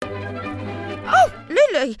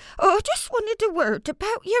Eddie, I just wanted a word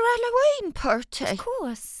about your Halloween party. Of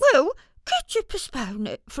course. Well, could you postpone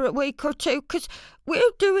it for a week or two? 'Cause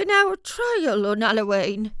we're doing our trial on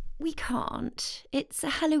Halloween. We can't. It's a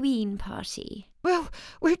Halloween party. Well,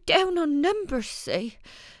 we're down on numbers, see.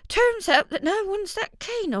 Turns out that no one's that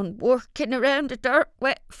keen on walking around a dark,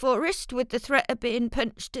 wet forest with the threat of being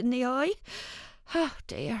punched in the eye. Oh,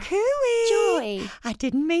 dear. Cooey! Joy! I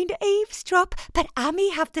didn't mean to eavesdrop, but I may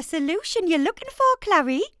have the solution you're looking for,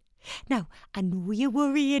 Clarrie. Now, I know you're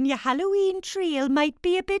worrying your Halloween trail might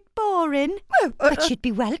be a bit boring, but you'd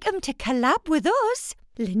be welcome to collab with us.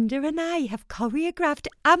 Linda and I have choreographed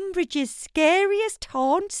Ambridge's Scariest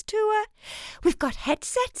Haunts tour. We've got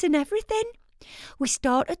headsets and everything. We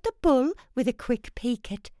start at the Bull with a quick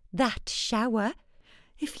peek at that shower.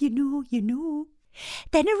 If you know, you know.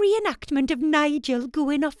 Then a reenactment of Nigel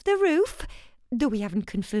going off the roof, though we haven't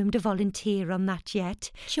confirmed a volunteer on that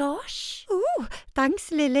yet. Josh? Oh,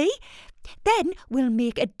 thanks, Lily. Then we'll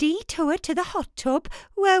make a detour to the hot tub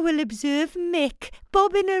where we'll observe Mick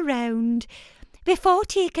bobbing around before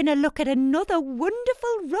taking a look at another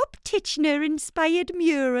wonderful Rob Titchener-inspired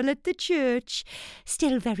mural at the church,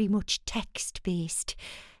 still very much text-based.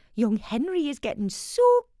 Young Henry is getting so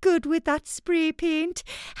good with that spray paint,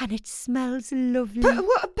 and it smells lovely. But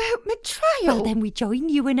what about my trial? Well, then we join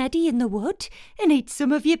you and Eddie in the wood and eat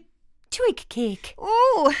some of your twig cake.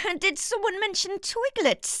 Oh, and did someone mention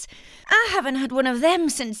twiglets? I haven't had one of them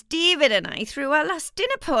since David and I threw our last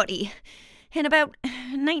dinner party. In about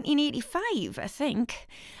 1985, I think.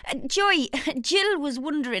 Joy, Jill was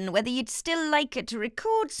wondering whether you'd still like her to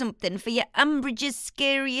record something for your Ambridge's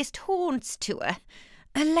Scariest Haunts tour.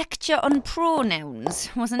 A lecture on pronouns,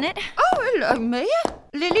 wasn't it? Oh, hello, Mia.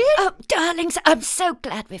 Lillian? Oh, darlings, I'm so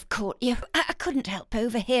glad we've caught you. I couldn't help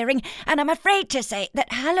overhearing, and I'm afraid to say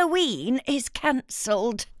that Halloween is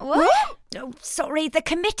cancelled. What? Oh, sorry, the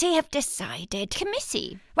committee have decided.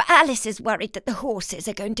 Committee? Well, Alice is worried that the horses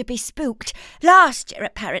are going to be spooked. Last year,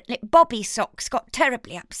 apparently, Bobby Socks got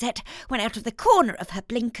terribly upset when out of the corner of her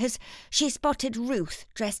blinkers she spotted Ruth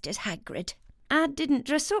dressed as Hagrid. I didn't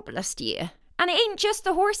dress up last year. And it ain't just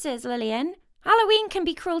the horses, Lillian. Halloween can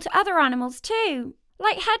be cruel to other animals too,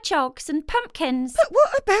 like hedgehogs and pumpkins. But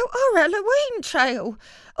what about our Halloween trail?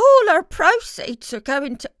 All our proceeds are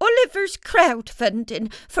going to Oliver's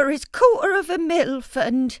crowdfunding for his £250,000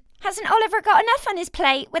 fund. Hasn't Oliver got enough on his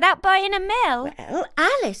plate without buying a mill? Well,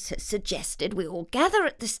 Alice has suggested we all gather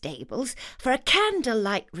at the stables for a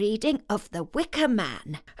candlelight reading of The Wicker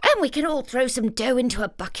Man. And we can all throw some dough into a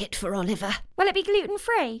bucket for Oliver. Will it be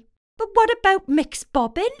gluten-free? But what about Mick's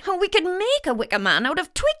bobbin? Oh, we could make a wicker man out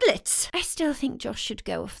of twiglets. I still think Josh should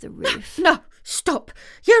go off the roof. No, stop.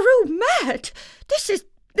 You're all mad. This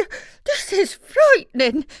is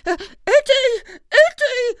frightening. Eddie,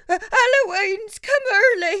 Halloween's come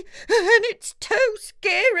early and it's too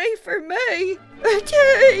scary for me.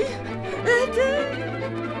 Eddie.